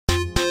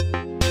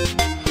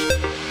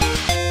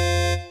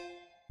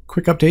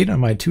Quick update on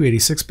my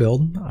 286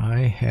 build.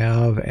 I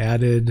have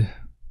added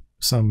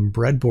some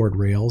breadboard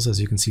rails,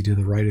 as you can see to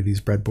the right of these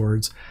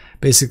breadboards,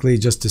 basically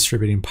just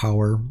distributing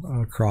power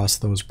across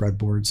those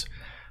breadboards.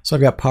 So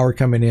I've got power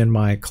coming in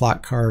my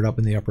clock card up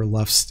in the upper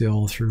left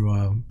still through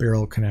a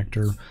barrel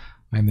connector.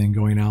 I'm then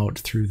going out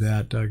through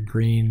that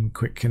green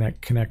quick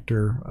connect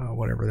connector,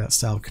 whatever that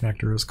style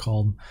connector is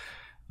called,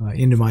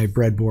 into my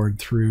breadboard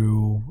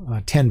through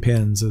 10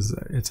 pins as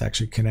it's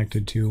actually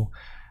connected to.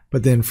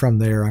 But then from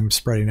there, I'm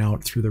spreading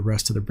out through the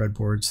rest of the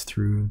breadboards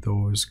through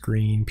those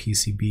green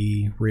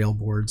PCB rail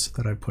boards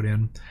that I put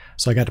in.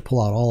 So I got to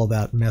pull out all of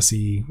that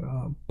messy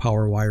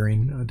power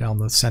wiring down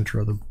the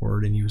center of the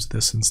board and use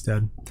this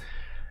instead.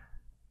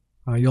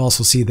 You'll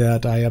also see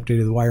that I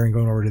updated the wiring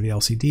going over to the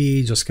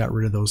LCD, just got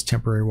rid of those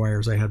temporary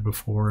wires I had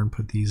before and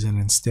put these in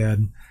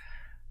instead.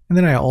 And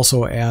then I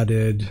also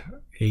added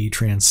a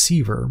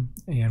transceiver,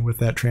 and with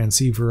that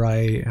transceiver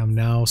I am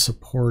now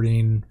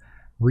supporting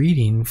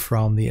reading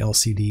from the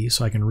LCD,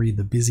 so I can read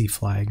the busy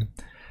flag.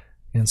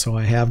 And so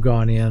I have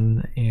gone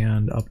in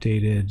and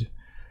updated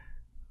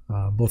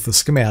both the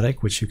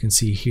schematic, which you can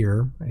see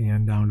here,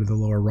 and down to the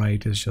lower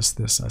right is just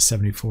this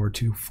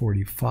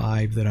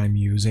 74245 that I'm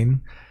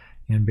using,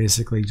 and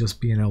basically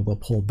just being able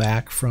to pull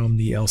back from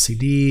the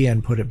LCD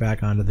and put it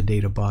back onto the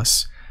data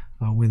bus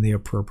when the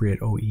appropriate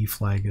OE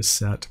flag is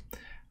set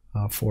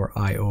for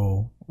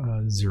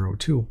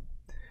IO02.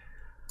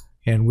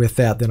 And with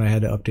that, then I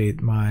had to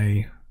update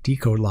my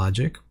decode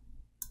logic,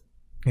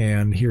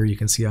 and here you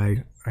can see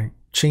I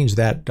changed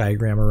that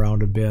diagram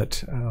around a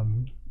bit.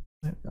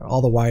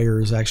 All the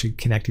wires actually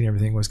connecting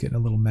everything was getting a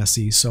little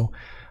messy, so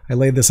I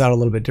laid this out a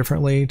little bit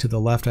differently. To the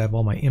left I have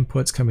all my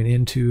inputs coming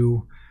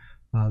into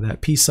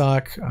that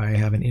PSOC. I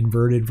have an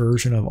inverted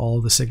version of all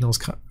of the signals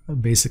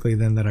basically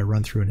then that I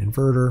run through an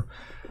inverter,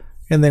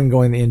 and then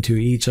going into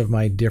each of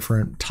my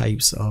different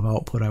types of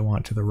output I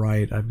want to the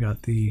right, I've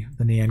got the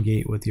NAND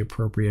gate with the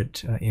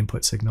appropriate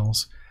input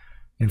signals.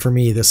 And for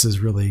me, this is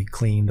really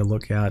clean to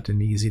look at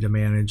and easy to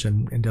manage,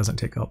 and doesn't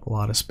take up a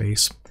lot of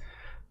space.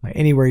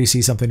 Anywhere you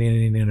see something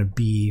in a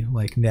B,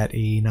 like net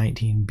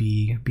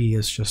A19B, B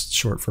is just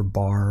short for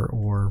bar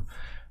or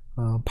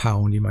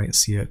pound. You might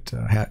see it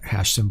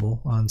hash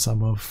symbol on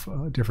some of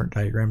different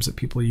diagrams that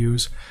people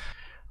use.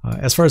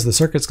 As far as the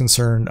circuit's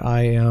concerned,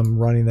 I am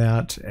running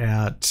that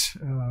at,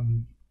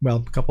 well,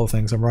 a couple of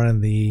things. I'm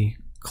running the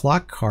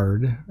clock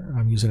card.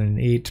 I'm using an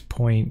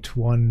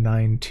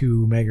 8.192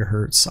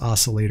 megahertz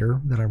oscillator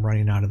that I'm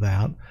running out of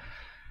that.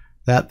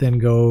 That then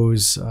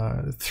goes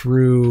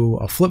through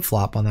a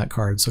flip-flop on that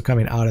card. So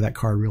coming out of that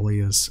card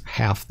really is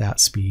half that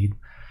speed.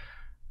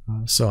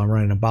 So I'm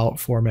running about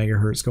 4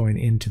 megahertz going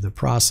into the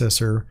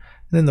processor. And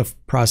then the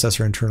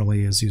processor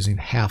internally is using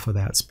half of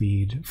that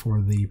speed for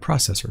the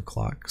processor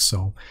clock.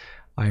 So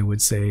I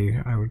would say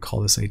I would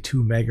call this a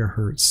 2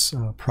 megahertz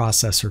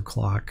processor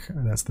clock.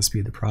 That's the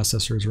speed the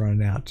processor is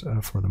running at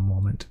for the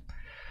moment.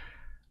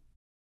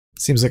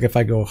 Seems like if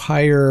I go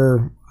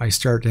higher, I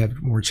start to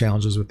have more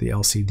challenges with the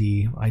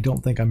LCD. I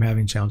don't think I'm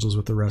having challenges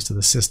with the rest of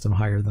the system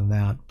higher than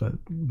that, but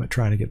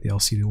trying to get the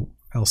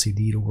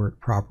LCD to work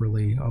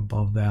properly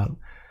above that,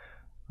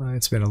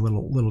 it's been a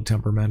little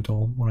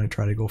temperamental when I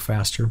try to go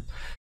faster.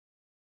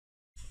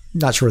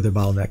 Not sure the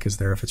bottleneck is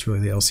there, if it's really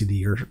the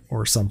LCD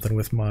or something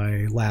with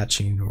my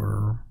latching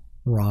or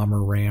ROM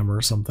or RAM or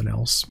something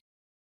else.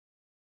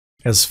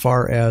 As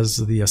far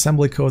as the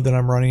assembly code that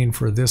I'm running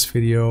for this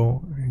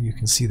video, you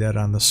can see that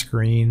on the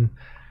screen.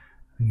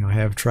 I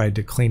have tried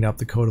to clean up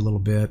the code a little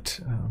bit.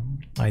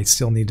 I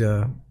still need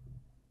to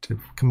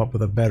come up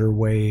with a better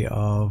way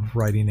of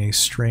writing a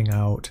string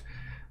out.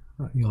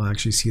 You'll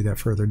actually see that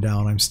further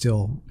down. I'm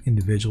still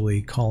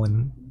individually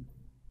calling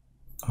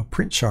a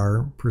print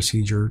char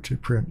procedure to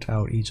print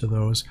out each of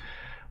those.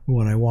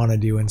 What I want to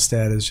do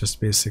instead is just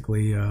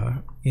basically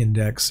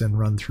index and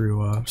run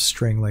through a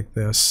string like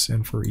this,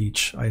 and for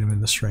each item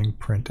in the string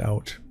print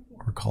out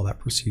or call that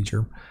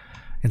procedure.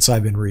 And so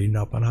I've been reading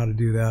up on how to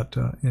do that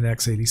in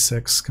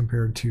x86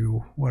 compared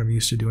to what I'm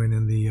used to doing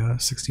in the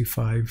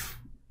 65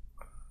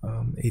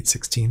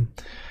 816.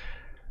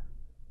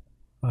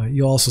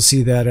 You'll also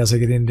see that as I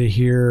get into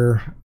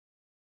here,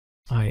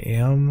 I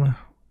am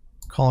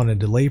calling a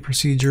delay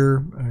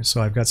procedure.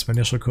 So I've got some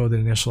initial code that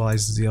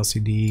initializes the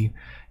LCD,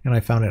 and I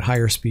found at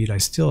higher speed I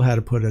still had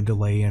to put a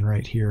delay in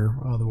right here,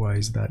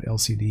 otherwise that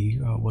LCD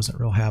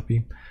wasn't real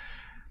happy.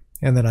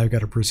 And then I've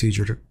got a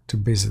procedure to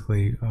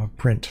basically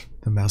print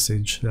the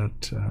message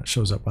that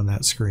shows up on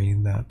that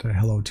screen, that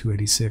hello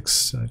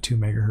 286 2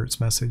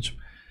 megahertz message.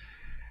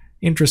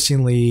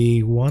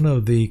 Interestingly, one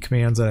of the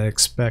commands that I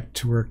expect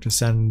to work to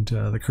send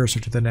the cursor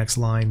to the next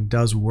line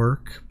does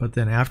work, but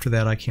then after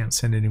that I can't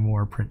send any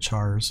more print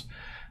chars.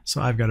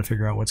 So I've got to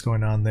figure out what's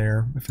going on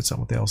there, if it's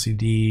something with the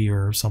LCD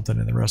or something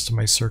in the rest of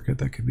my circuit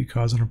that could be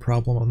causing a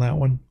problem on that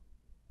one.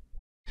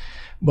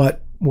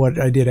 But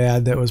what I did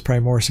add that was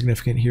probably more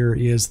significant here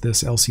is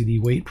this LCD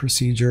wait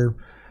procedure,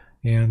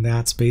 and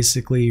that's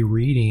basically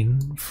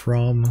reading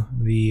from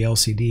the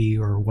LCD,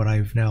 or what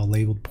I've now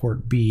labeled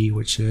port B,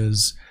 which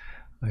is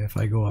If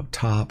I go up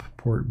top,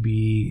 port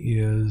B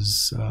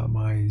is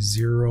my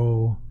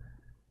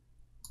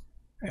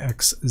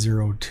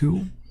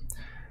 0x02.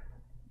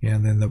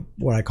 And then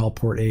what I call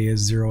port A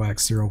is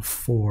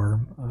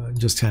 0x04.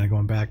 Just kind of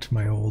going back to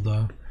my old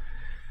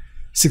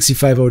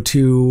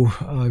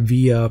 6502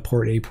 via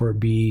port A, port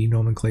B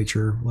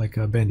nomenclature like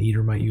Ben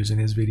Eater might use in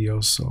his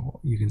videos. So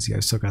you can see I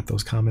still got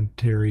those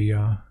commentary,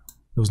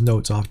 those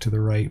notes off to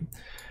the right.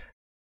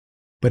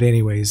 But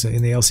anyways,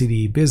 in the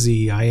LCD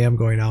busy, I am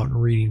going out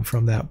and reading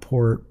from that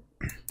port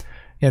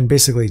and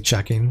basically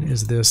checking,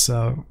 is this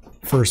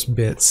first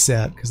bit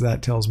set? Because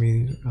that tells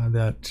me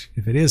that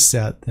if it is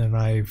set, then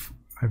I've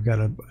got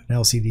an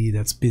LCD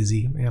that's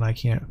busy and I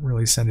can't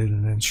really send it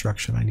an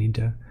instruction. I need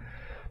to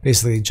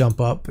basically jump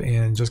up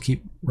and just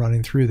keep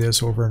running through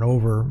this over and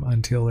over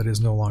until it is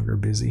no longer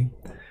busy.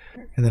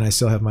 And then I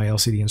still have my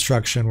LCD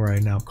instruction where I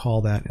now call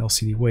that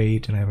LCD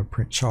wait, and I have a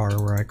print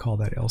char where I call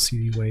that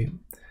LCD wait.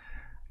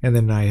 And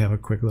then I have a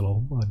quick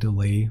little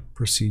delay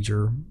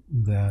procedure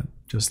that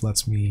just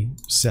lets me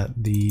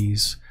set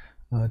these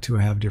to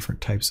have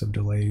different types of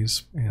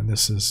delays. And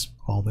this is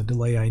all the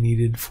delay I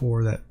needed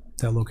for that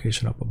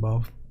location up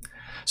above.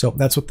 So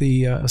that's what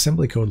the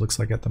assembly code looks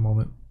like at the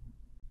moment.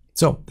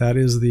 So that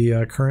is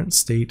the current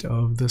state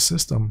of the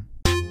system.